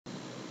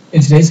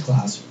In today's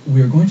class,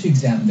 we are going to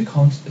examine the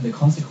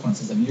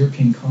consequences of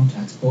European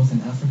contacts both in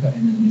Africa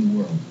and in the New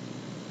World.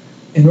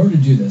 In order to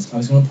do this, I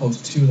was going to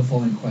pose two of the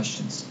following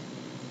questions.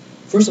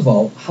 First of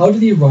all, how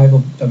did the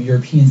arrival of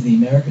Europeans in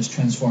the Americas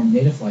transform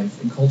native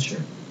life and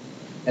culture?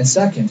 And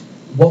second,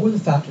 what were the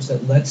factors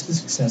that led to the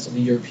success of the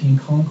European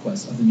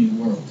conquest of the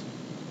New World?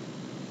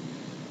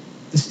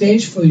 The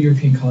stage for the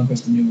European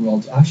conquest of the New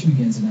World actually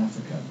begins in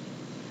Africa.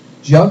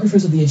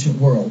 Geographers of the ancient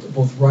world,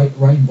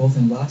 writing both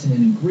in Latin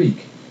and in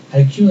Greek,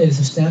 had accumulated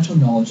substantial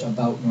knowledge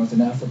about northern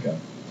Africa,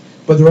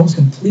 but they're almost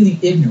completely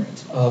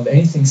ignorant of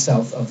anything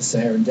south of the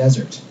Saharan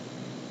desert.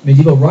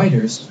 Medieval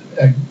writers,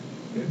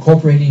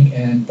 incorporating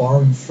and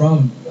borrowing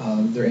from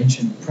their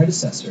ancient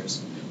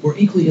predecessors, were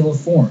equally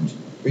ill-informed,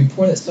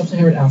 reporting that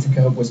sub-Saharan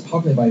Africa was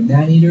populated by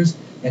man-eaters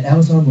and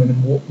Amazon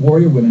women,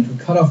 warrior women who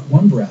cut off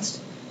one breast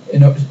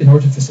in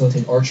order to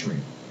facilitate archery.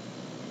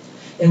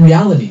 In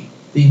reality,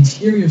 the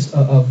interiors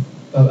of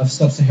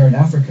sub-Saharan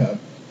Africa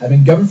had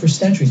been governed for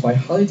centuries by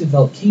highly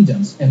developed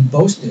kingdoms and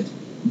boasted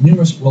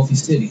numerous wealthy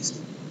cities.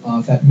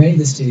 In fact, many of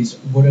the cities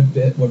would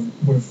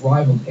have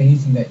rivaled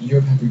anything that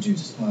Europe had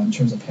produced in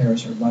terms of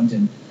Paris or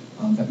London.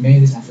 In fact, many of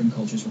these African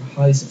cultures were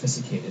highly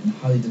sophisticated and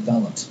highly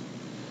developed.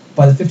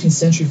 By the 15th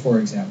century, for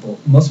example,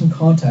 Muslim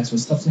contacts with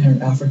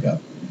sub-Saharan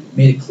Africa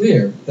made it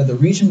clear that the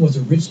region was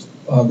a rich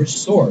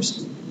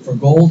source for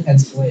gold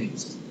and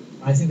slaves.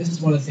 I think this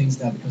is one of the things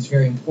that becomes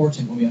very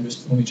important when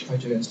we try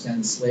to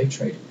understand the slave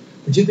trade,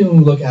 particularly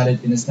when we look at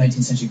it in this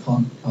 19th century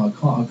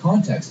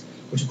context,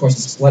 which of course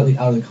is slightly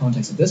out of the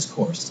context of this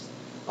course.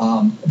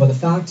 But the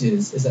fact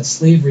is that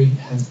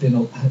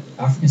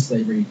African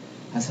slavery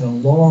has had a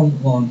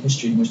long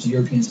history in which the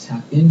Europeans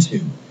tap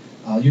into.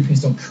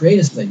 Europeans don't create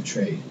a slave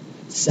trade.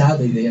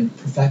 Sadly, they end up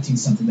perfecting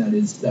something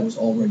that was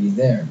already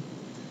there.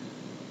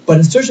 But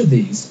in search of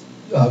these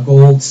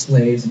gold,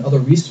 slaves, and other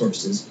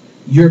resources,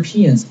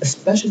 Europeans,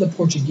 especially the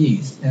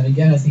Portuguese, and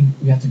again, I think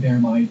we have to bear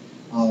in mind,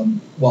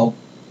 while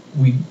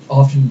we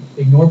often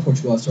ignore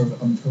Portugal as sort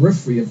of on the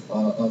periphery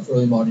of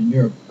early modern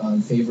Europe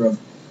in favor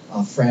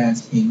of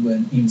France,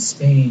 England, even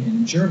Spain,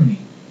 and Germany,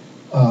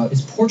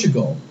 it's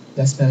Portugal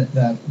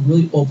that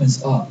really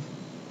opens up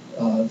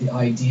the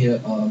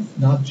idea of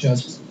not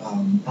just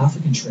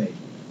African trade,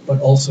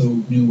 but also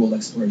New World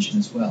exploration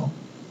as well,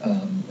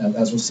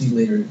 as we'll see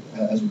later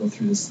as we go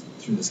through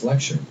this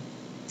lecture.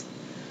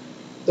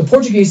 The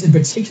Portuguese, in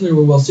particular,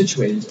 were well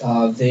situated.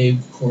 They,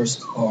 of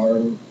course, are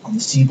on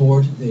the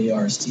seaboard.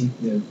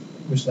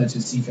 Which led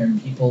to seafaring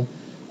people.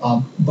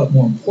 But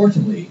more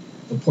importantly,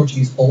 the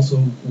Portuguese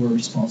also were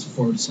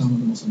responsible for some of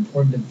the most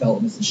important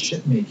developments in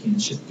shipmaking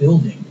and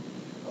shipbuilding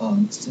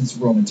since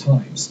Roman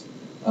times,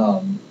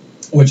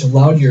 which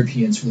allowed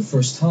Europeans, for the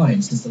first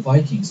time since the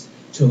Vikings,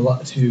 to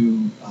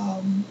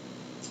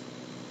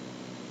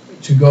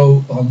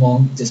go on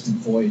long-distant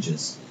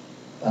voyages.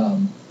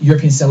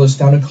 European settlers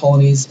founded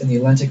colonies in the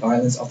Atlantic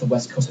islands off the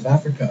west coast of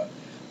Africa,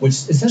 which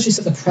essentially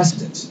set the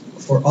precedent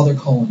for other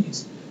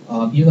colonies.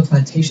 Even the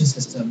plantation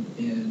system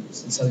in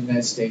southern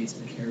United States,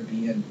 the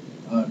Caribbean,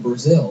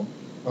 Brazil,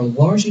 are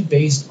largely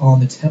based on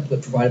the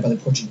template provided by the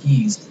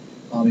Portuguese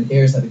in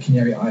areas like the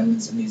Canary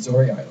Islands and the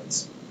Azores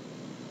Islands.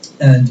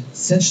 And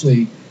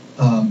essentially,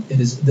 it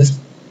is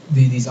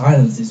these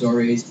islands, the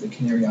Azores, the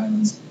Canary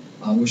Islands,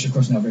 which of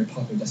course are now very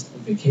popular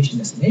vacation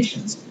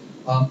destinations,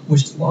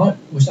 which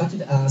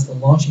acted as the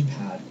launching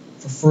pad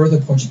for further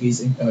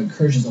Portuguese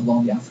incursions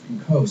along the African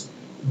coast,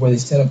 where they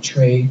set up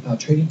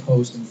trading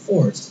posts and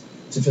forts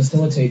to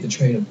facilitate the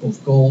trade of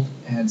both gold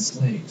and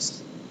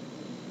slaves.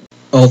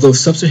 Although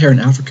sub-Saharan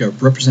Africa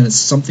represented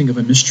something of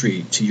a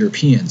mystery to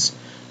Europeans,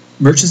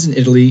 merchants in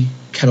Italy,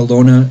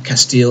 Catalonia,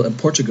 Castile, and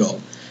Portugal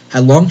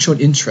had long shown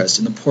interest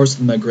in the ports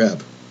of the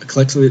Maghreb,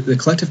 the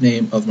collective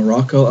name of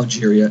Morocco,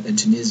 Algeria, and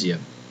Tunisia.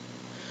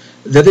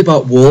 There they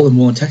bought wool and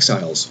woolen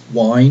textiles,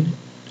 wine,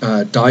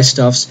 dye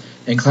stuffs,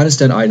 and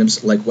clandestine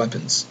items like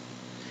weapons.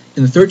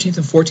 In the 13th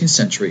and 14th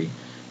century,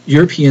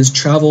 Europeans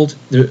traded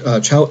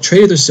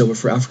their silver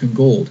for African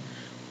gold,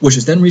 which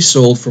was then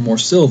resold for more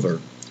silver,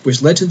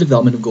 which led to the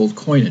development of gold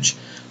coinage.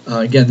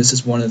 Again, this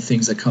is one of the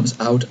things that comes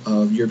out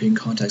of European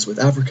contacts with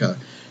Africa,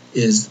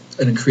 is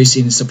an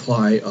increasing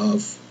supply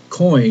of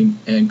coin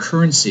and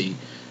currency,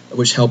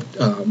 which helped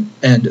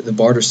end the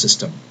barter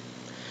system.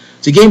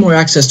 To gain more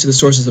access to the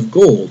sources of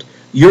gold,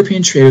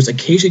 European traders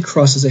occasionally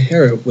crossed the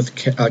Sahara with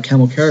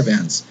camel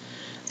caravans.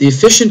 The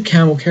efficient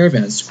camel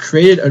caravans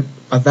created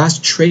a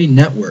vast trading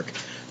network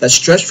that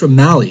stretched from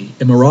Mali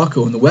and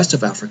Morocco in the west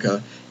of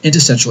Africa into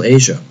Central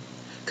Asia,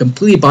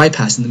 completely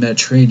bypassing the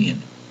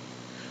Mediterranean.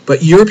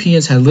 But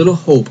Europeans had little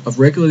hope of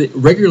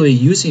regularly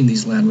using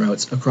these land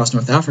routes across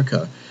North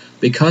Africa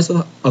because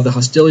of the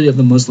hostility of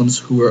the Muslims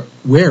who were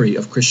wary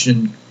of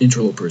Christian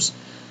interlopers.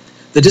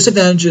 The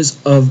disadvantages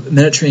of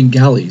Mediterranean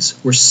galleys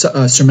were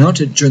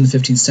surmounted during the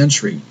 15th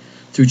century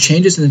through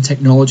changes in the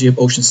technology of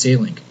ocean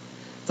sailing.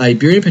 The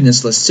Iberian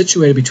Peninsula,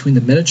 situated between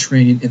the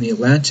Mediterranean and the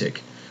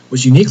Atlantic,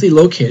 was uniquely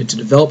located to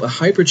develop a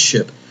hybrid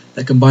ship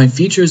that combined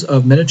features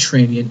of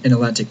Mediterranean and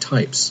Atlantic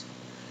types.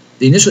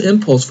 The initial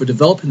impulse for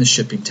developing the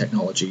shipping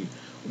technology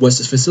was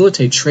to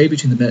facilitate trade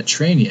between the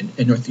Mediterranean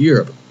and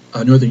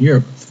Northern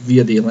Europe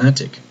via the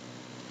Atlantic.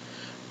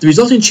 The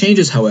resulting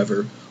changes,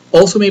 however,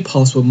 also made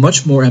possible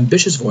much more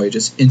ambitious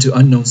voyages into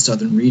unknown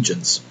southern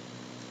regions.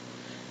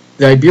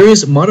 The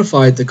Iberians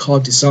modified the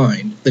cog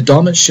design, the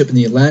dominant ship in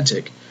the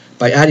Atlantic,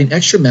 by adding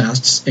extra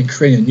masts and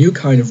creating a new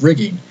kind of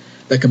rigging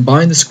that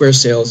combined the square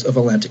sails of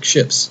Atlantic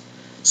ships,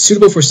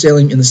 suitable for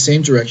sailing in the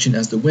same direction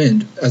as the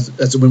wind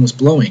was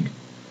blowing.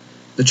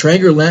 The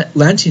triangular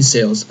lateen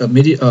sails of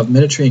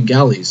Mediterranean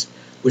galleys,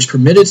 which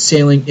permitted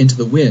sailing into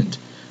the wind,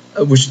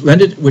 which led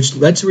to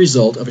the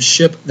result of a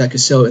ship that could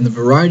sail in the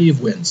variety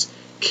of winds,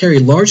 carry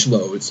large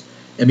loads,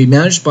 and be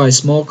managed by a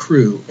small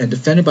crew and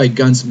defended by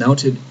guns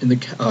mounted in the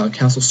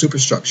castle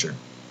superstructure.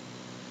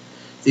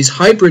 These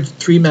hybrid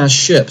three-mast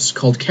ships,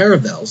 called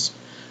caravels,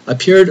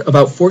 appeared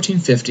about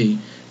 1450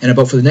 and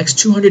for the next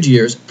 200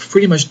 years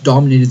pretty much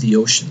dominated the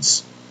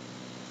oceans.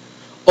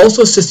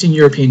 Also assisting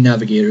European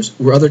navigators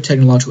were other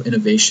technological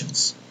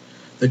innovations.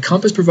 The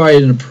compass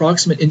provided an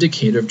approximate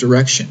indicator of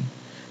direction,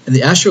 and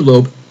the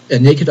astrolabe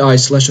and naked-eye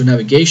celestial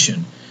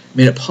navigation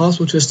made it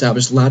possible to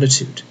establish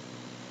latitude.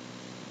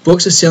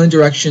 Books of sailing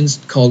directions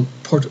called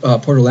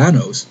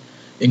portolanos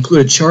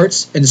included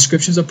charts and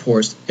descriptions of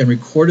ports and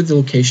recorded the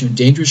location of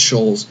dangerous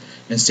shoals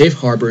and safe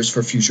harbors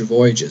for future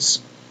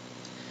voyages.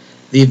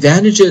 The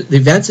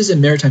advances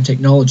in maritime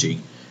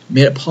technology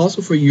made it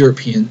possible for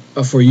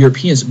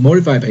Europeans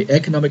motivated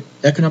by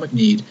economic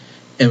need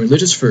and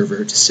religious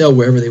fervor to sail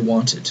wherever they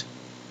wanted.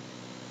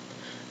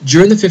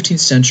 During the 15th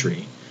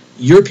century,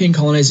 European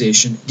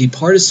colonization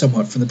departed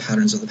somewhat from the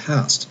patterns of the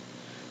past.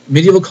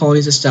 Medieval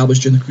colonies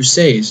established during the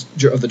Crusades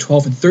of the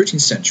 12th and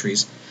 13th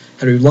centuries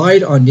had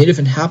relied on native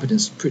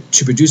inhabitants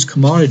to produce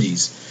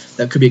commodities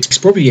that could be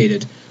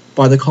expropriated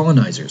by the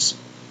colonizers.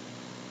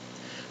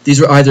 These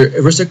were either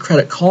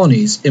aristocratic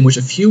colonies in which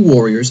a few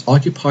warriors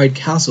occupied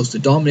castles to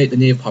dominate the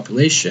native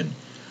population,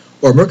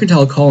 or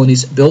mercantile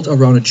colonies built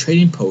around a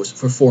trading post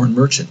for foreign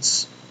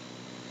merchants.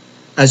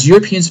 As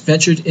Europeans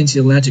ventured into the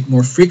Atlantic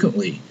more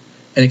frequently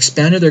and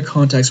expanded their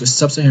contacts with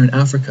sub-Saharan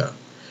Africa,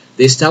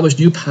 they established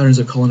new patterns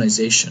of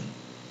colonization.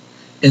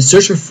 In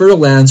search of fertile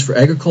lands for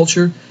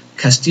agriculture,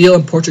 Castile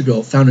and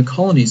Portugal founded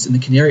colonies in the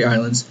Canary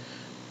Islands,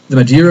 the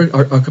Madeira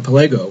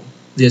Archipelago,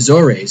 the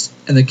Azores,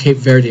 and the Cape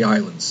Verde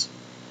Islands.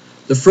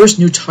 The first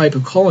new type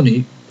of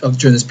colony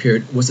during this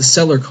period was the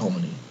settler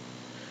colony.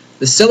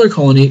 The settler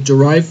colony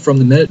derived from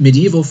the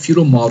medieval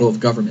feudal model of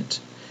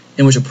government,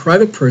 in which a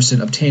private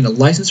person obtained a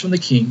license from the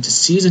king to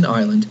seize an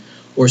island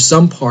or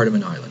some part of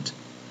an island.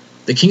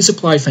 The king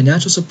supplied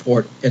financial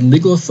support and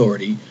legal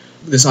authority.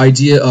 This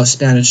idea of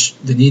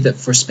the need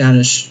for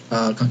Spanish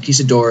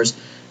conquistadors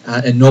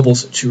and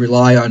nobles to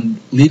rely on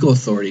legal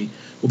authority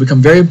will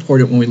become very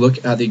important when we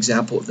look at the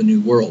example of the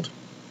New World.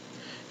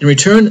 In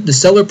return, the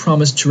settler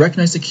promised to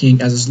recognize the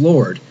king as his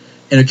lord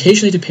and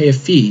occasionally to pay a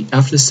fee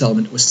after the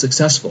settlement was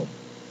successful.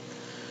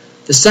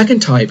 The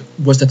second type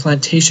was the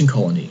plantation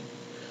colony.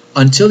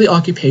 Until the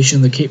occupation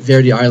of the Cape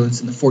Verde Islands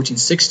in the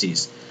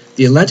 1460s,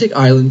 the Atlantic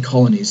island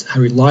colonies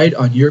had relied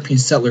on European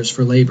settlers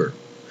for labor.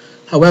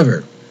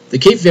 However, the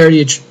Cape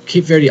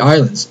Verde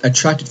Islands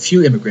attracted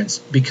few immigrants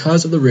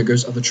because of the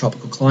rigors of the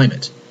tropical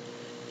climate.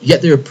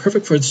 Yet they were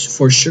perfect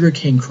for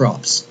sugarcane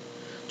crops.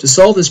 To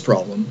solve this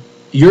problem,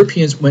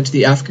 Europeans went to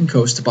the African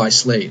coast to buy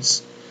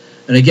slaves.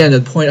 And again,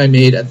 the point I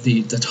made at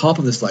the top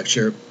of this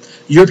lecture,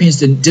 Europeans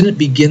didn't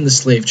begin the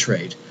slave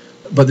trade,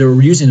 but they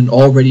were using an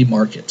already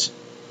market.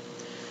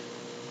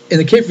 In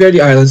the Cape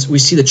Verde Islands, we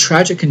see the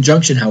tragic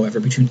conjunction, however,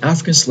 between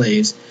African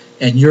slaves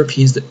and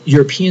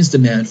Europeans'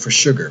 demand for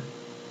sugar.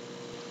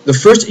 The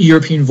first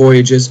European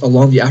voyages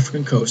along the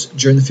African coast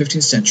during the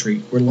 15th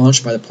century were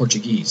launched by the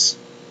Portuguese.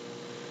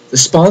 The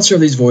sponsor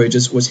of these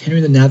voyages was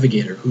Henry the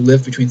Navigator, who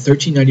lived between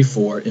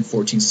 1394 and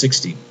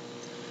 1460.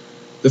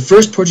 The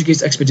first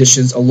Portuguese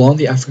expeditions along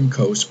the African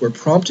coast were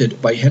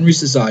prompted by Henry's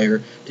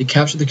desire to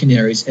capture the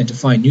Canaries and to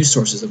find new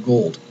sources of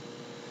gold.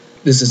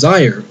 This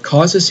desire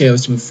caused the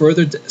sailors to move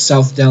further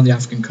south down the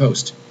African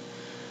coast.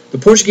 The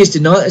Portuguese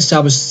did not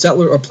establish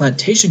settler or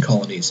plantation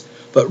colonies,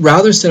 but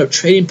rather set up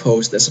trading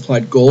posts that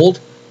supplied gold,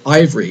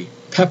 ivory,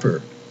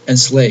 pepper, and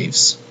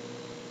slaves.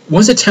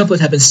 Once a template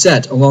had been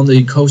set along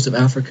the coast of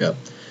Africa,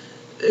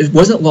 it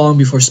wasn't long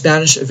before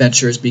Spanish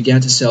adventurers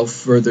began to sail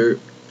further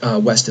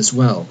west as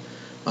well.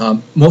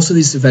 Most of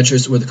these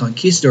adventurers were the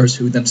conquistadors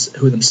who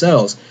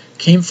themselves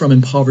came from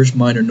impoverished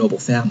minor noble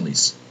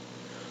families.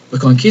 The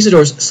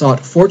conquistadors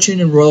sought fortune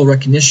and royal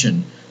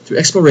recognition through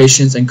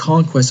explorations and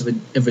conquests of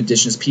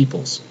indigenous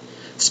peoples.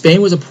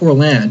 Spain was a poor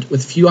land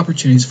with few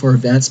opportunities for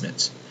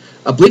advancement,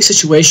 a bleak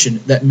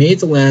situation that made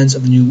the lands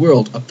of the New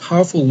World a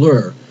powerful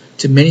lure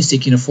to many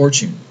seeking a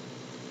fortune.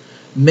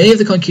 Many of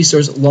the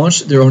conquistadors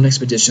launched their own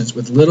expeditions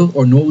with little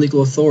or no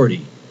legal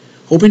authority,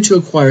 hoping to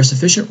acquire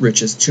sufficient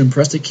riches to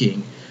impress the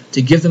king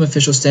to give them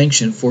official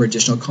sanction for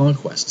additional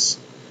conquests.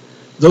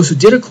 Those who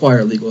did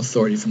acquire legal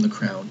authority from the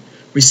crown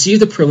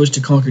received the privilege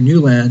to conquer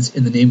new lands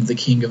in the name of the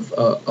King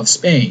of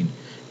Spain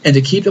and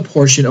to keep a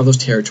portion of those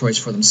territories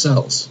for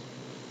themselves.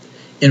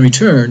 In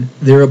return,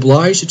 they were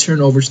obliged to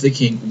turn over to the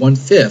king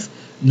 1/5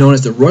 known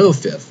as the royal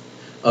fifth,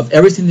 of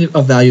everything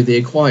of value they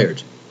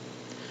acquired.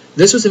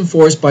 This was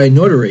enforced by a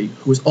notary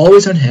who was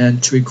always on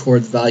hand to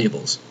record the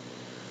valuables.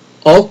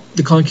 All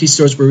the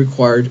conquistadors were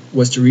required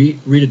was to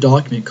read a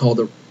document called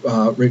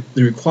the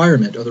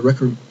requirement, or the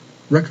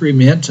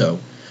requirimiento,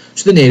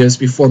 to the natives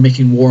before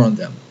making war on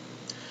them.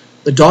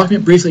 The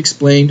document briefly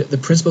explained the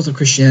principles of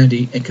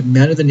Christianity and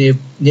commanded the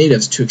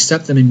natives to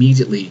accept them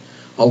immediately,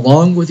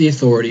 along with the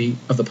authority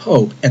of the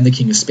Pope and the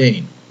King of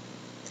Spain.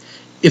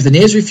 If the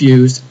natives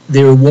refused,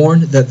 they were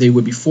warned that they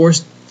would be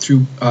forced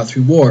through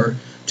war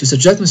to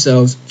subject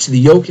themselves to the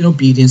yoke and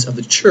obedience of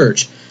the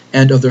Church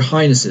and of their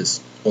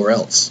highnesses, or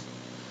else.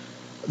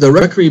 The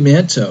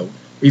requirimiento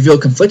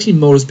revealed conflicting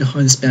motives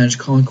behind the Spanish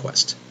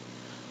conquest.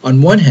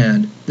 On one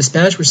hand, the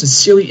Spanish were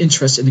sincerely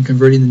interested in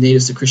converting the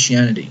natives to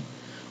Christianity.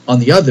 On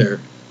the other,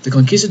 the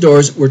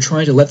conquistadors were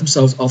trying to let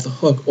themselves off the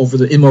hook over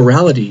the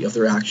immorality of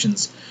their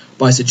actions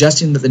by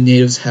suggesting that the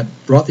natives had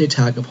brought the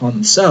attack upon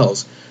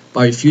themselves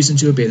by refusing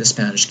to obey the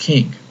Spanish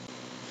king.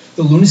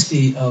 The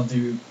lunacy of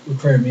the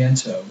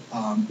requirimiento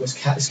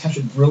is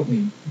captured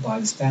brilliantly by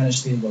the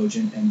Spanish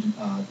theologian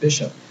and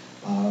bishop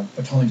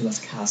Bartolomé de las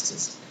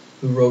Casas,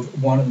 who wrote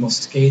one of the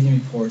most scathing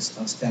reports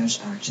of Spanish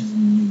actions in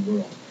the New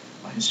World,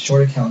 his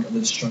short account of the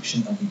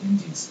destruction of the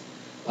Indies.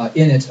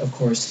 In it, of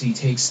course, he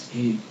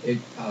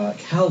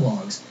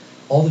catalogs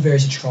all the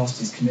various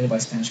atrocities committed by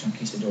Spanish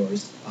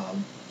conquistadors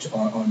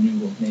on New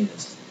World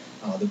natives.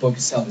 The book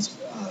itself is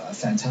a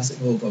fantastic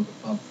little book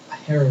of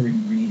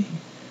harrowing reading.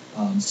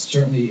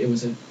 Certainly, it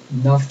was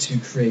enough to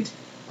create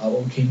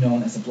what became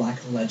known as the Black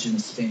Legend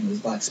of Spain, the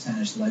Black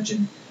Spanish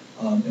legend,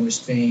 in which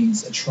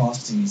Spain's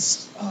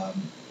atrocities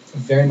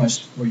very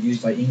much were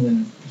used by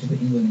England,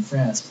 particularly England and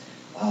France,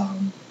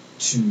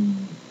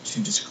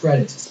 to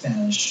discredit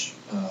Spanish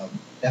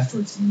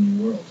efforts in the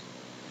New World.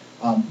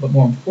 But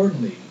more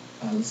importantly,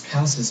 Las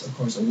Casas, of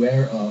course,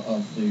 aware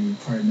of the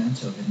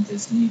requirement and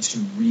this need to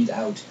read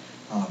out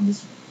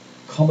this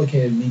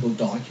complicated legal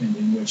document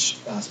in which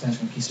Spanish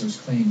conquistadors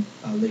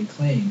laid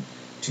claim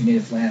to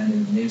native land,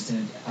 and the natives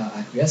didn't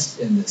acquiesce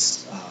in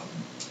this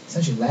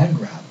essentially land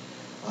grab,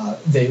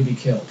 they would be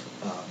killed.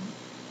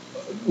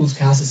 Las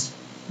Casas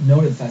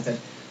noted the fact that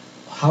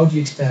how do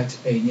you expect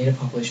a native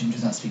population who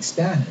does not speak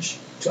Spanish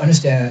to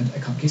understand a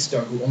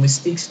conquistador who only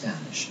speaks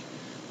Spanish?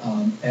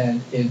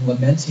 And in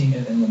lamenting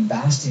and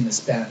lambasting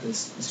this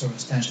sort of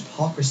Spanish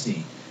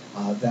hypocrisy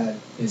that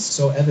is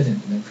so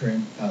evident in the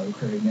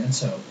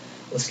requirimiento,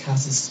 Las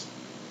Casas,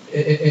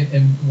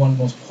 in one of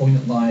the most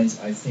poignant lines,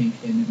 I think,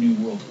 in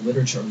New World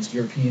literature, at least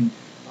European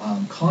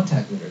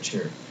contact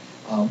literature,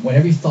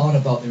 whenever he thought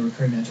about the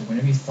requirimiento,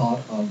 whenever he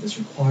thought of this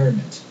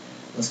requirement,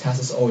 Las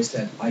Casas always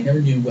said, I never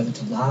knew whether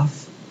to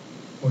laugh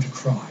or to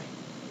cry.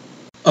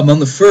 Among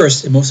the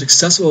first and most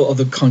successful of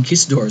the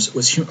conquistadors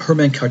was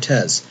Herman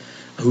Cortes,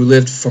 who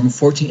lived from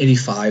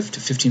 1485 to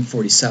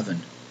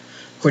 1547.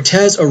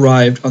 Cortes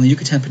arrived on the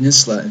Yucatan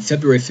Peninsula in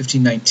February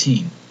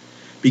 1519,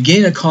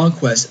 beginning a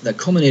conquest that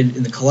culminated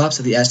in the collapse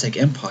of the Aztec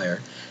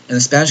Empire and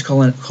the Spanish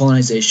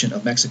colonization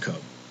of Mexico.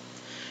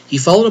 He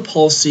followed a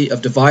policy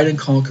of divide and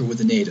conquer with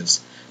the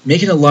natives,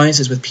 making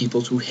alliances with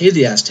peoples who hated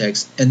the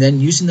Aztecs and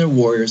then using their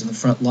warriors in the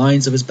front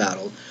lines of his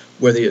battle,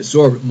 where they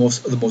absorbed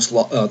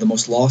the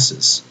most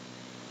losses.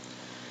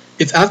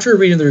 If after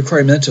reading the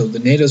requirimiento the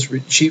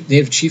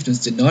native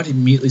chieftains did not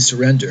immediately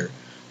surrender,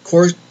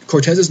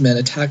 Cortes's men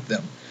attacked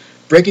them,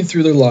 breaking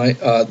through their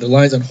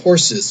lines on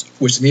horses,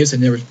 which the natives had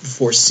never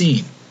before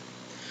seen.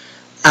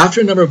 After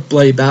a number of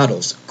bloody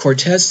battles,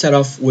 Cortes set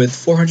off with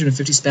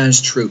 450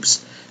 Spanish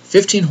troops,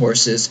 15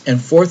 horses,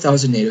 and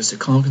 4,000 natives to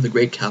conquer the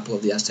great capital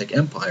of the Aztec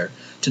Empire,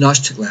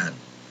 Tenochtitlan,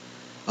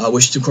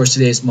 which of course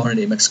today is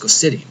modern-day Mexico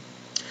City.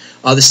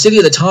 The city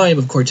at the time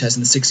of Cortes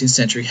in the 16th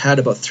century had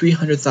about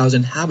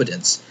 300,000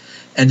 inhabitants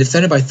and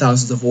defended by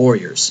thousands of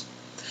warriors.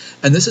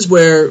 And this is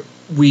where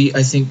we,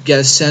 I think, get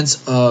a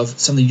sense of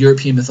some of the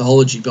European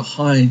mythology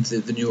behind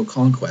the New World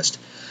conquest.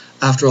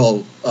 After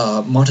all,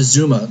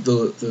 Montezuma,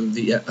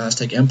 the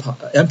Aztec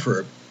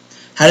emperor,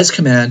 had his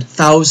command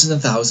thousands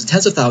and thousands,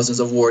 tens of thousands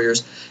of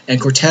warriors, and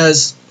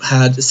Cortes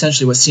had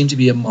essentially what seemed to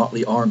be a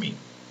motley army.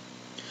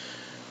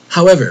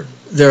 However,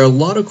 there are a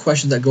lot of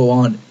questions that go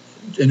on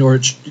in order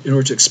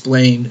to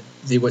explain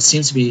what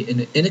seems to be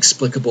an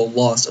inexplicable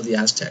loss of the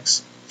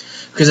Aztecs.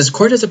 Because as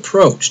Cortes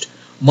approached,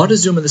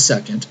 Montezuma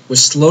II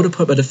was slow to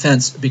put up a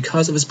defense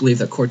because of his belief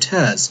that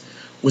Cortes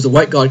was the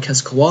white god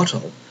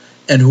Quetzalcoatl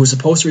and who was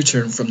supposed to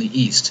return from the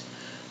east.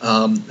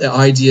 The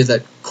idea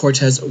that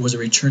Cortes was a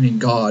returning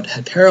god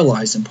had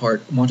paralyzed in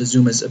part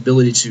Montezuma's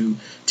ability to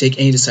take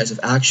any decisive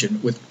action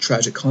with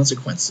tragic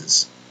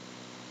consequences.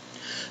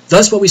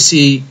 Thus what we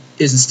see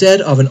is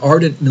instead of an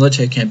ardent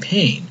military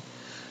campaign,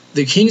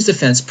 the king's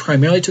defense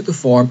primarily took the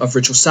form of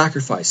ritual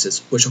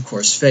sacrifices, which of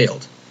course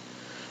failed.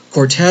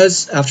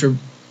 Cortes, after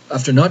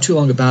not too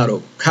long a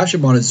battle,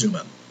 captured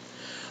Montezuma.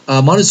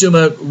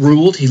 Montezuma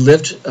ruled, he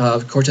lived,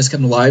 Cortes kept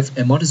him alive,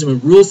 and Montezuma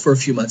ruled for a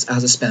few months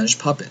as a Spanish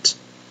puppet.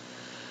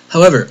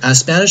 However, as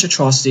Spanish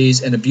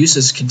atrocities and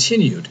abuses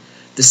continued,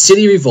 the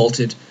city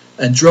revolted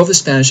and drove the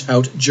Spanish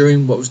out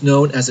during what was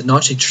known as the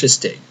Noche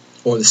Triste,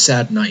 or the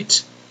Sad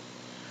Night.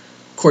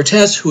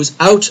 Cortez, who was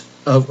out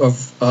of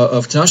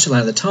Tenochtitlan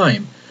at the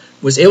time,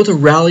 was able to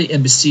rally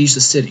and besiege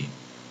the city.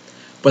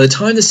 By the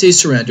time the city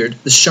surrendered,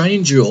 the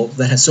shining jewel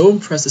that had so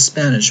impressed the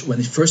Spanish when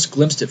they first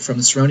glimpsed it from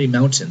the surrounding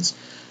mountains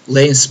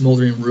lay in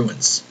smoldering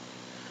ruins.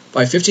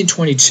 By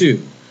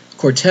 1522,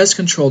 Cortez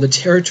controlled a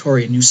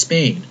territory in New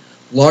Spain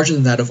larger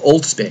than that of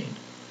Old Spain.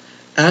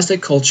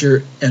 Aztec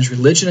culture and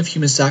religion of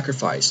human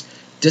sacrifice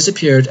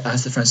disappeared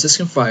as the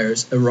Franciscan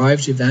friars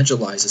arrived to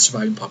evangelize the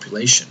surviving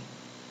population.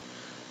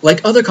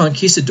 Like other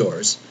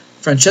conquistadors,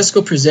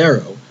 Francesco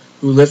Pizarro,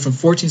 who lived from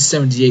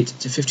 1478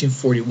 to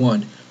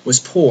 1541, was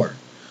poor,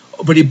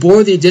 but he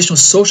bore the additional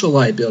social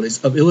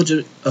liabilities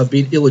of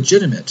being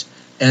illegitimate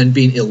and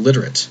being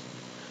illiterate.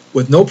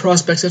 With no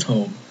prospects at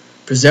home,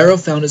 Pizarro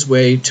found his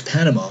way to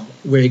Panama,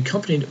 where he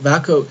accompanied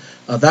Vasco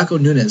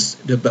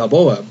Núñez de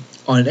Balboa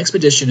on an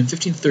expedition in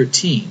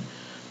 1513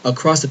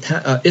 across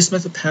the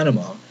Isthmus of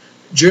Panama,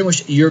 during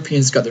which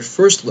Europeans got their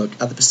first look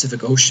at the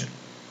Pacific Ocean.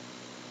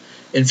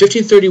 In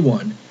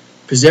 1531,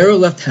 Pizarro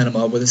left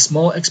Panama with a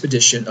small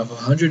expedition of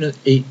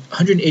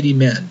 180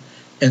 men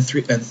and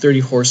 30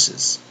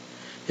 horses.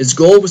 His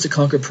goal was to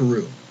conquer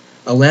Peru,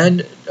 a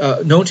land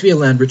known to be a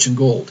land rich in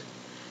gold.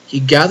 He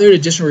gathered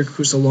additional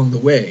recruits along the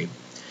way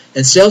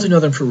and sailed to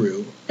northern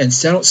Peru and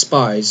sent out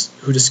spies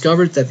who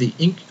discovered that the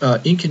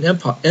Incan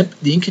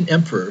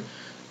emperor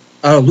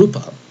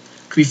Atahualpa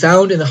could be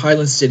found in the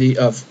highland city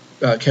of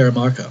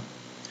Caramarca.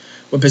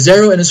 When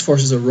Pizarro and his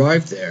forces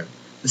arrived there,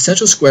 the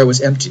central square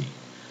was empty,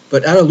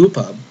 but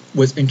Atahualpa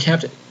was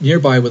encamped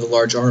nearby with a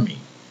large army.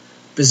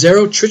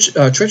 Pizarro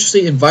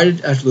treacherously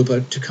invited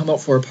Atahualpa to come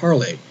out for a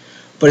parley,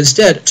 but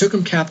instead took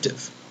him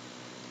captive.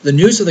 The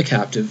news of the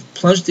captive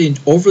plunged the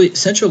overly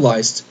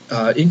centralized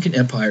Incan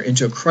Empire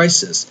into a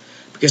crisis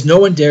because no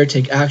one dared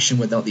take action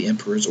without the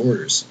emperor's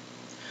orders.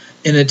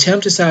 In an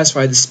attempt to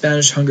satisfy the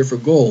Spanish hunger for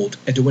gold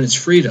and to win its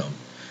freedom,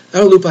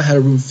 Atahualpa had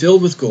a room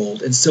filled with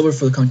gold and silver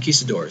for the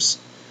conquistadors.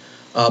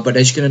 But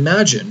as you can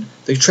imagine,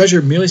 the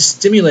treasure merely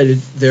stimulated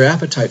their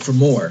appetite for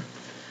more,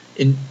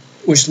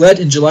 which led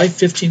in July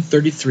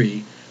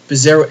 1533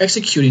 Pizarro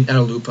executing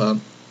Atahualpa,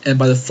 and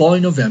by the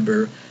following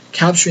November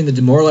capturing the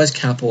demoralized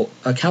capital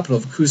of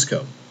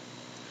Cuzco.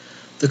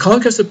 The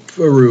conquest of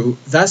Peru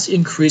vastly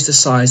increased the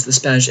size of the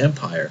Spanish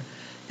Empire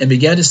and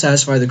began to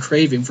satisfy the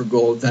craving for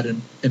gold that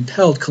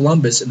impelled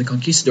Columbus and the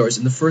conquistadors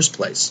in the first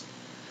place.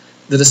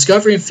 The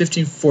discovery in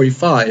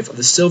 1545 of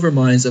the silver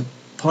mines of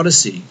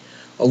Potosi,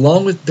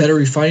 along with better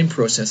refining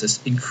processes,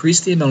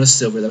 increased the amount of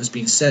silver that was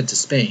being sent to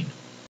Spain.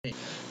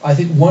 I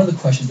think one of the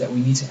questions that we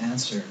need to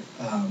answer,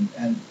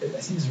 and I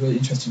think it's a really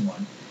interesting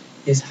one,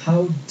 is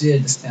how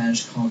did the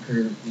Spanish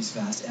conquer these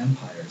vast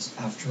empires?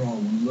 After all,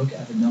 when we look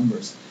at the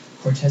numbers,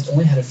 Cortez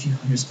only had a few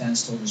hundred Spanish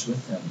soldiers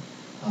with him,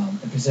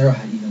 and Pizarro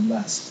had even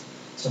less.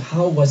 So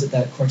how was it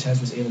that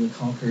Cortez was able to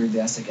conquer the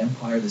Aztec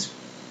Empire, this,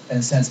 in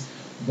a sense,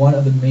 one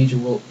of the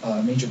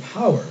major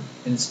power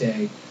in its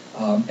day,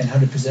 and how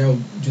did Pizarro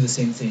do the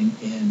same thing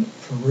in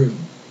Peru?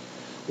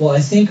 Well, I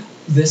think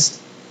this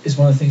is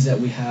one of the things that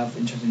we have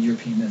in terms of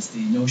European myths,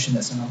 the notion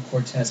that somehow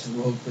Cortez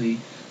heroically,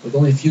 with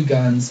only a few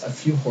guns, a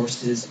few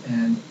horses,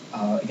 and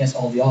against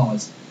all the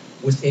odds,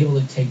 was able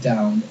to take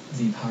down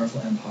the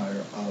powerful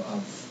empire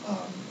of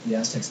the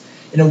Aztecs.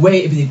 In a way,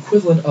 it would be the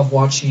equivalent of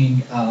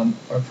watching,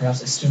 or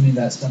perhaps assuming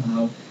that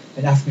somehow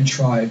an African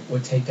tribe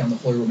would take down the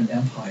Holy Roman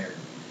Empire.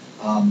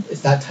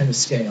 It's that type of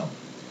scale.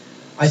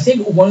 I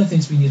think one of the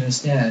things we need to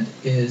understand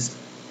is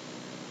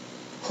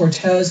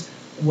Cortez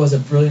was a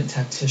brilliant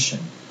tactician.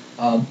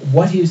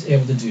 What he was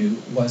able to do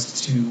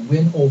was to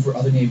win over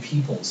other native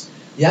peoples.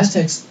 The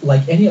Aztecs,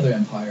 like any other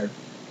empire,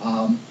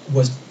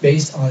 was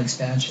based on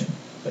expansion,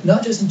 but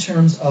not just in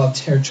terms of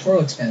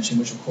territorial expansion,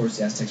 which of course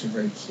the Aztecs were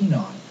very keen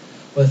on,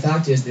 but the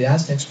fact is the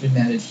Aztecs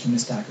demanded human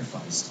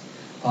sacrifice.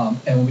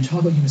 And when we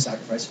talk about human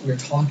sacrifice, we're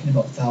talking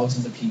about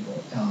thousands of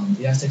people.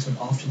 The Aztecs would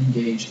often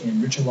engage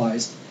in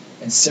ritualized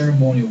and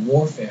ceremonial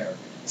warfare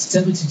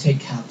simply to take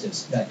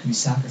captives that could be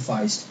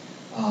sacrificed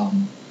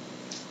on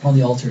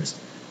the altars.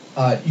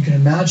 You can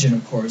imagine,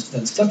 of course, that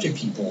the subject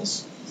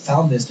peoples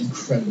found this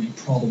incredibly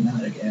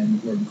problematic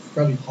and were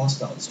incredibly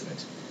hostile to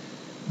it.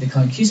 The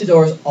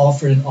conquistadors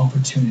offered an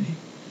opportunity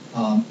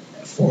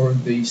for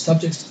the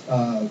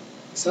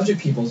subject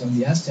peoples and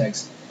the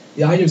Aztecs.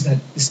 The idea was that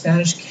the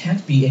Spanish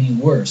can't be any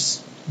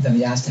worse than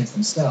the Aztecs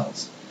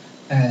themselves.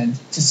 And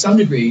to some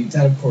degree,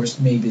 that of course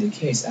may be the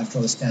case. After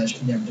all, the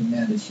Spanish never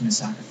demanded human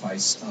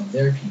sacrifice of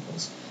their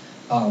peoples.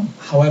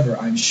 However,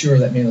 I'm sure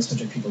that many of those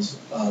subject peoples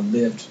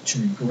lived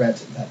to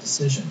regret that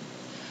decision.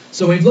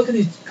 So when you look at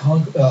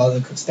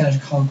the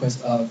Spanish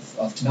conquest of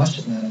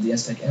Tenochtitlan and the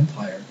Aztec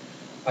Empire,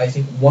 I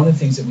think one of the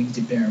things that we need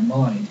to bear in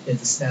mind is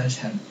the Spanish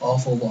had an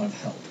awful lot of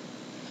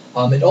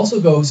help. It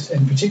also goes,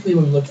 and particularly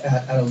when we look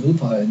at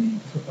Atahualpa in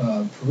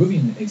the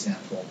Peruvian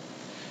example,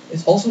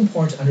 it's also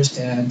important to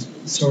understand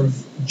sort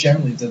of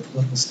generally the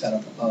political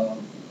setup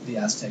of the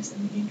Aztecs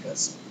and the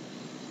Incas.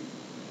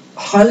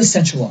 Highly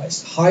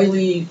centralized,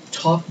 highly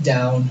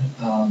top-down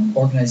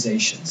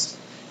organizations.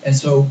 And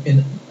so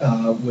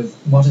with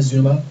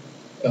Montezuma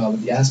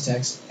with the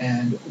Aztecs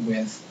and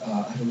with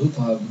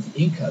Atahualpa with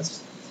the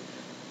Incas,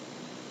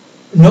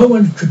 no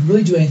one could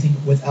really do anything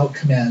without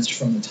commands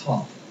from the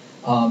top.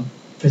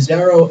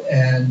 Pizarro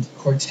and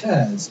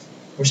Cortez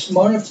were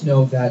smart enough to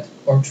know that,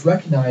 or to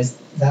recognize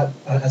that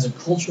as a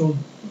cultural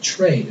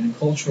trait and a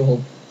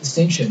cultural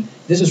distinction,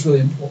 this is really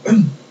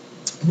important,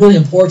 really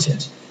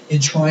important in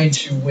trying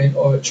to win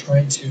or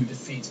trying to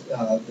defeat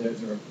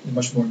their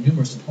much more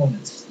numerous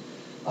opponents.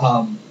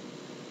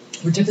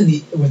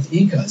 Particularly with the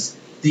Incas,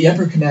 the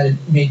emperor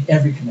made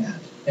every command,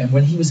 and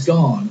when he was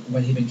gone,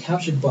 when he'd been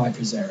captured by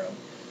Pizarro,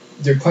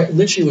 there quite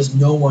literally was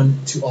no one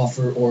to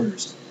offer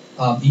orders.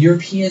 The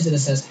Europeans, in a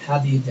sense,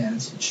 had the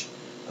advantage,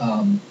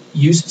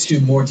 used to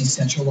more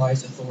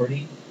decentralized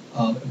authority,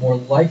 more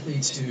likely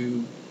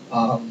to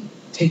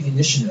take the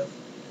initiative.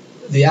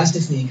 The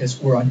Aztecs and the Incas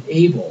were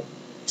unable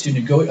to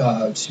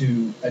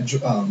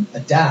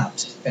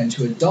adapt and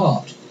to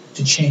adopt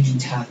to changing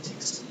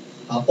tactics.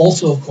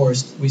 Also, of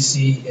course, we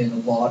see in a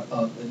lot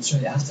of,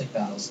 certainly Aztec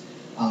battles,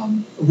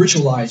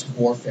 ritualized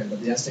warfare.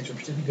 That the Aztecs were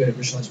particularly good at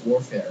ritualized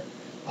warfare.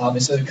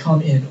 And so they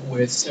come in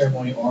with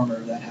ceremonial armor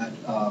that had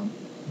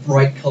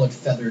bright colored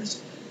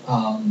feathers,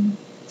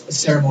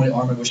 ceremonial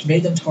armor, which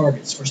made them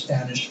targets for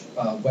Spanish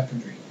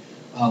weaponry,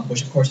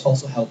 which of course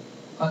also helped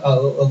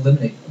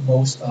eliminate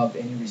most of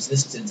any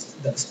resistance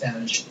that the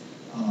Spanish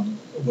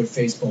would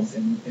face both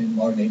in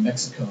modern-day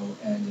Mexico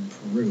and in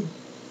Peru.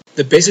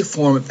 The basic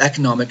form of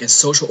economic and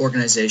social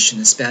organization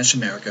in Spanish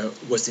America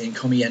was the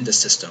encomienda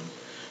system,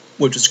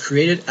 which was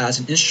created as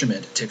an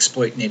instrument to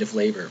exploit native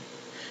labor.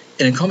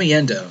 An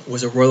encomienda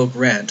was a royal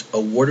grant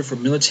awarded for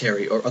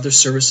military or other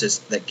services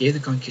that gave the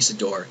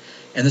conquistador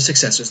and their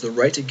successors the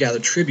right to gather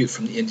tribute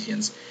from the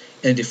Indians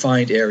in a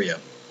defined area.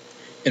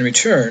 In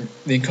return,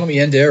 the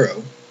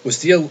encomiendero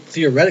was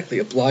theoretically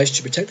obliged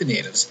to protect the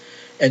natives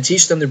and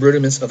teach them the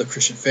rudiments of the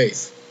Christian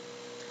faith.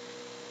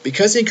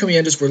 Because the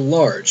encomiendas were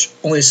large,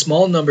 only a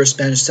small number of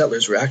Spanish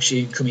settlers were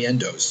actually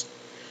encomiendos.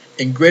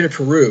 In Greater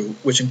Peru,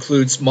 which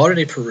includes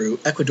modern-day Peru,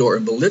 Ecuador,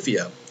 and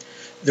Bolivia,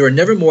 there were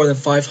never more than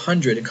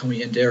 500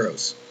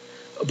 encomienderos.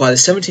 By the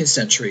 17th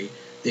century,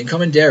 the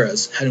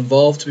encomienderas had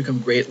evolved to become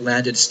great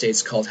landed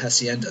estates called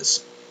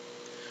haciendas.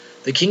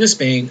 The King of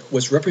Spain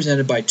was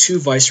represented by two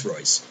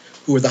viceroys,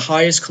 who were the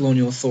highest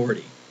colonial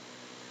authority,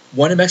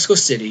 one in Mexico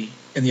City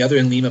and the other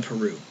in Lima,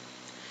 Peru.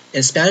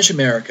 In Spanish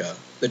America,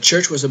 the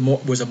church was a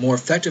more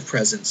effective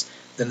presence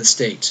than the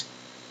state.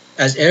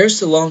 As heirs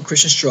to the long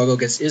Christian struggle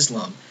against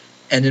Islam,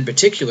 and in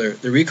particular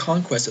the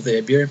reconquest of the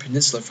Iberian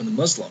Peninsula from the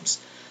Muslims,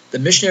 the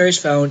missionaries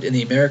found in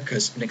the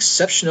Americas an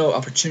exceptional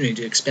opportunity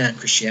to expand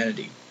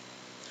Christianity.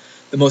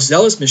 The most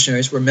zealous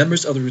missionaries were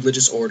members of the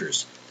religious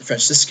orders, the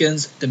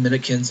Franciscans,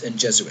 Dominicans, and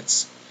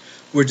Jesuits,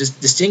 who were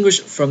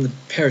distinguished from the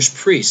parish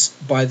priests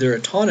by their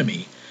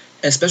autonomy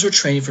and special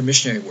training for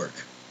missionary work.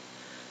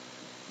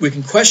 We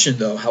can question,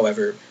 though,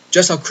 however,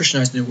 just how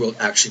Christianized the New World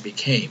actually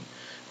became.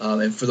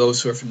 And for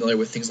those who are familiar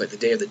with things like the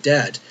Day of the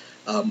Dead,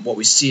 what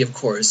we see, of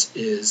course,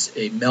 is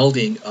a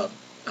melding of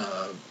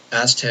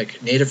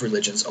Aztec native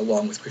religions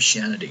along with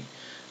Christianity.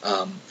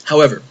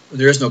 However,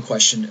 there is no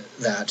question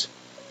that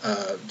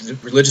the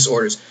religious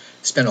orders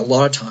spent a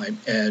lot of time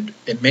and,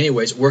 in many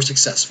ways, were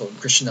successful in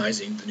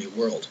Christianizing the New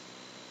World.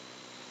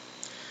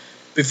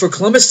 Before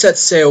Columbus set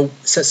sail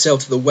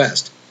to the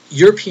west,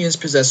 Europeans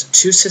possessed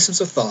two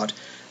systems of thought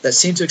that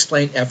seem to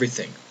explain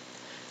everything,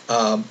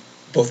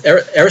 both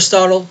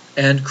Aristotle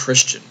and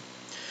Christian.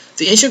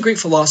 The ancient Greek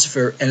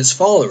philosopher and his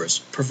followers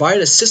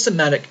provided a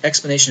systematic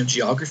explanation of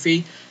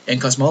geography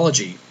and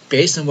cosmology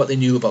based on what they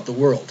knew about the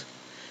world.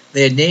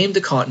 They had named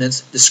the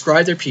continents,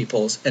 described their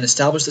peoples, and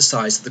established the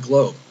size of the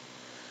globe.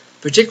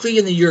 Particularly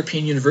in the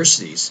European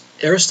universities,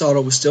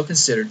 Aristotle was still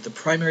considered the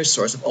primary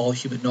source of all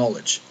human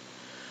knowledge.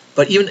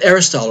 But even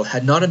Aristotle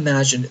had not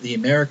imagined the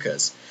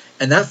Americas,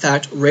 and that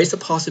fact raised the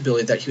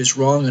possibility that he was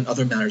wrong on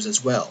other matters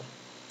as well.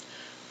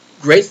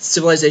 Great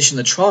civilization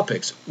in the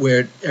tropics,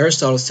 where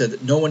Aristotle said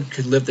that no one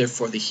could live there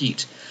for the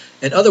heat.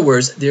 In other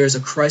words, there is a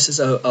crisis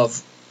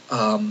of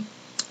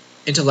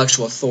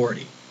intellectual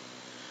authority.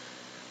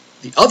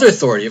 The other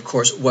authority, of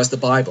course, was the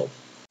Bible.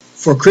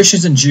 For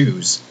Christians and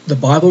Jews, the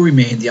Bible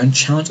remained the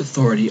unchallenged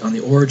authority on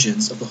the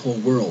origins of the whole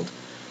world,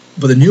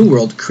 but the New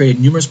World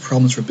created numerous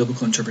problems for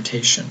biblical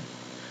interpretation.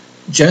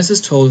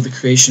 Genesis told of the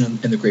creation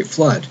and the Great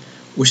Flood,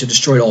 which had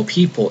destroyed all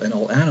people and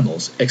all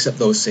animals except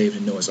those saved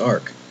in Noah's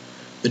Ark.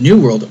 The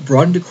New World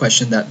brought into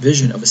question that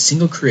vision of a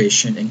single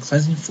creation and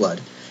cleansing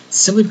flood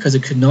simply because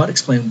it could not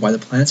explain why the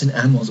plants and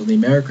animals of the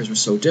Americas were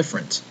so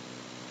different.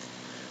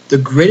 The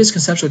greatest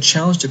conceptual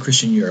challenge to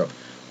Christian Europe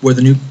were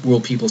the New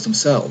World peoples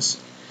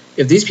themselves.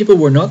 If these people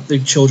were not the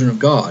children of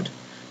God,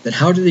 then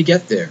how did they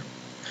get there?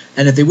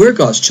 And if they were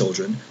God's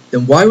children,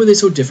 then why were they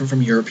so different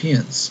from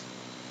Europeans?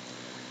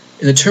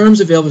 In the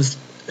terms available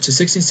to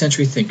 16th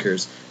century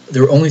thinkers,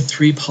 there were only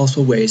three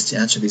possible ways to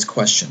answer these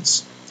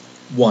questions.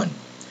 1.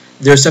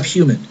 They are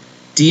subhuman,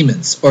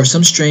 demons, or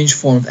some strange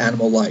form of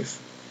animal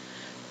life.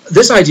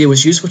 This idea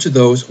was useful to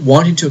those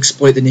wanting to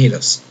exploit the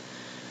natives,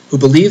 who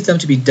believed them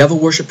to be devil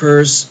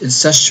worshippers,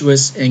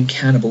 incestuous, and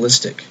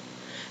cannibalistic.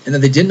 and that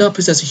they did not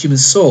possess a human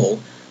soul,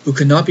 who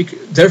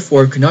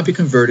therefore could not be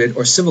converted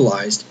or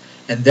civilized,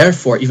 and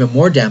therefore, even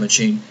more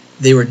damaging,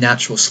 they were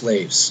natural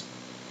slaves.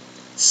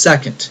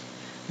 Second,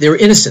 they were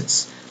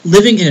innocents,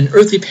 living in an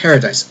earthly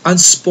paradise,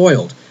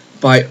 unspoiled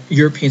by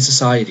European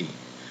society.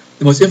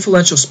 The most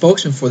influential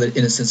spokesman for the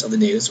innocence of the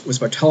natives was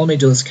Bartolomé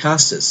de las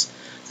Casas,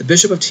 the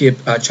bishop of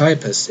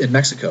Chiapas in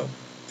Mexico.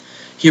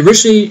 He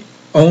originally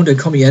owned a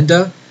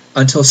encomienda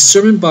until a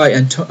sermon by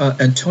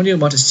Antonio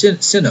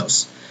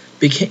Montesinos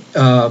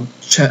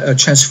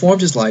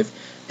transformed his life,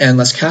 and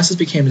Las Casas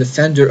became a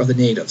defender of the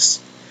natives.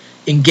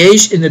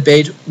 Engaged in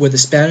debate with the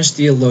Spanish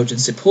theologian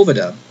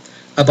Sepúlveda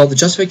about the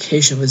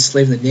justification of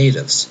enslaving the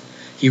natives,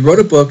 he wrote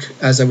a book,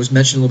 as I was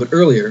mentioning a little bit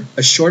earlier,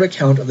 A Short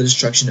Account of the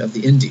Destruction of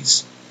the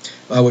Indies,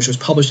 which was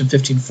published in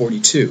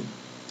 1542.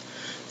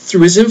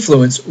 Through his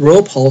influence,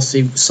 royal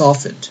policy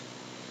softened.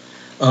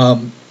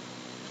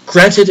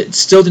 Granted, it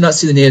still did not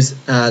see the natives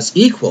as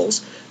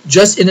equals,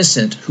 just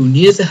innocent who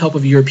needed the help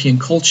of European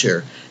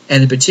culture,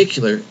 and in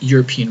particular,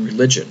 European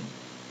religion.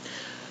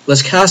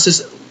 Las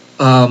Casas,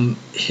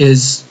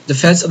 his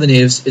defense of the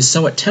natives is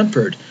somewhat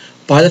tempered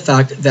by the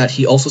fact that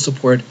he also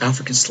supported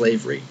African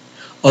slavery.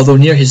 Although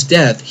near his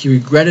death, he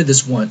regretted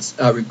this once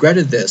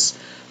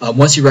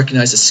he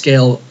recognized the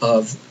scale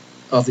of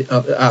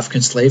the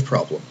African slave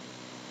problem.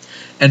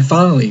 And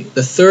finally,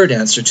 the third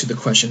answer to the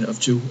question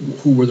of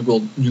who were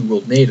the New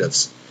World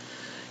natives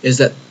is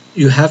that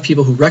you have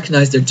people who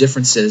recognize their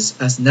differences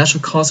as a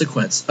natural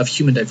consequence of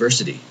human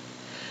diversity.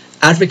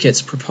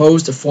 Advocates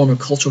proposed a form of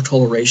cultural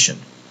toleration.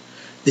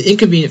 The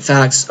inconvenient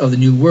facts of the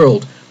New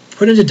World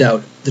put into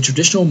doubt the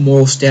traditional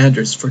moral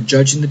standards for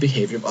judging the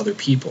behavior of other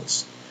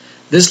peoples.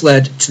 This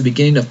led to the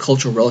beginning of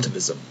cultural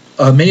relativism.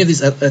 Many of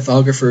these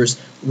ethnographers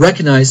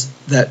recognize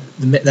that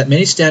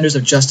many standards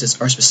of justice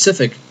are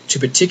specific to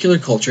particular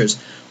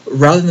cultures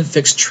rather than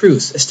fixed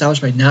truths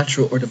established by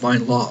natural or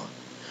divine law.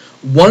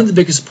 One of the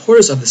biggest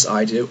supporters of this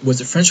idea was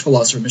the French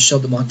philosopher Michel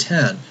de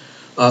Montaigne,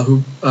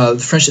 the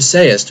French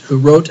essayist, who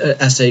wrote an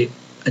essay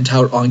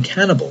entitled On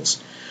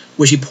Cannibals,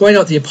 which he pointed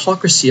out the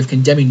hypocrisy of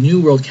condemning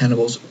New World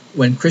cannibals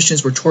when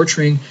Christians were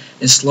torturing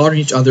and slaughtering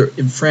each other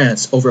in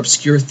France over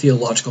obscure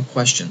theological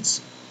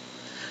questions.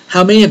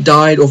 How many have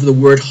died over the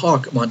word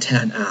hawk,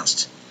 Montaigne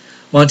asked.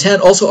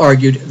 Montaigne also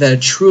argued that a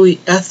truly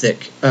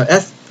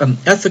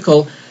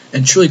ethical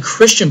and truly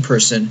Christian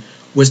person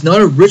was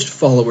not a rigid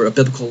follower of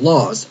biblical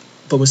laws,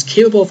 but was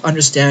capable of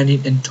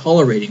understanding and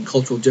tolerating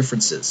cultural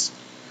differences.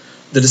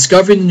 The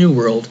discovery in the New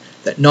World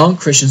that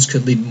non-Christians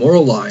could lead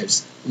moral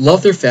lives,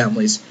 love their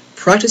families,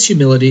 practice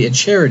humility and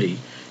charity,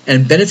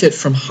 and benefit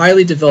from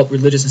highly developed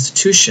religious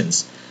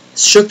institutions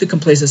shook the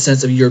complacent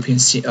sense of European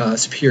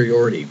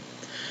superiority.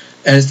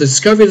 And it's the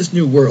discovery of this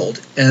New World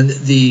and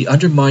the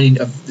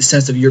undermining of the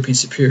sense of European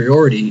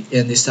superiority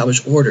in the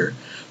established order,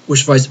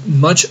 which provides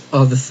much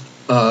of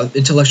the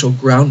intellectual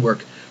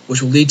groundwork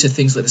which will lead to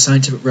things like the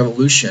scientific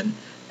revolution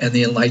and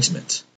the Enlightenment.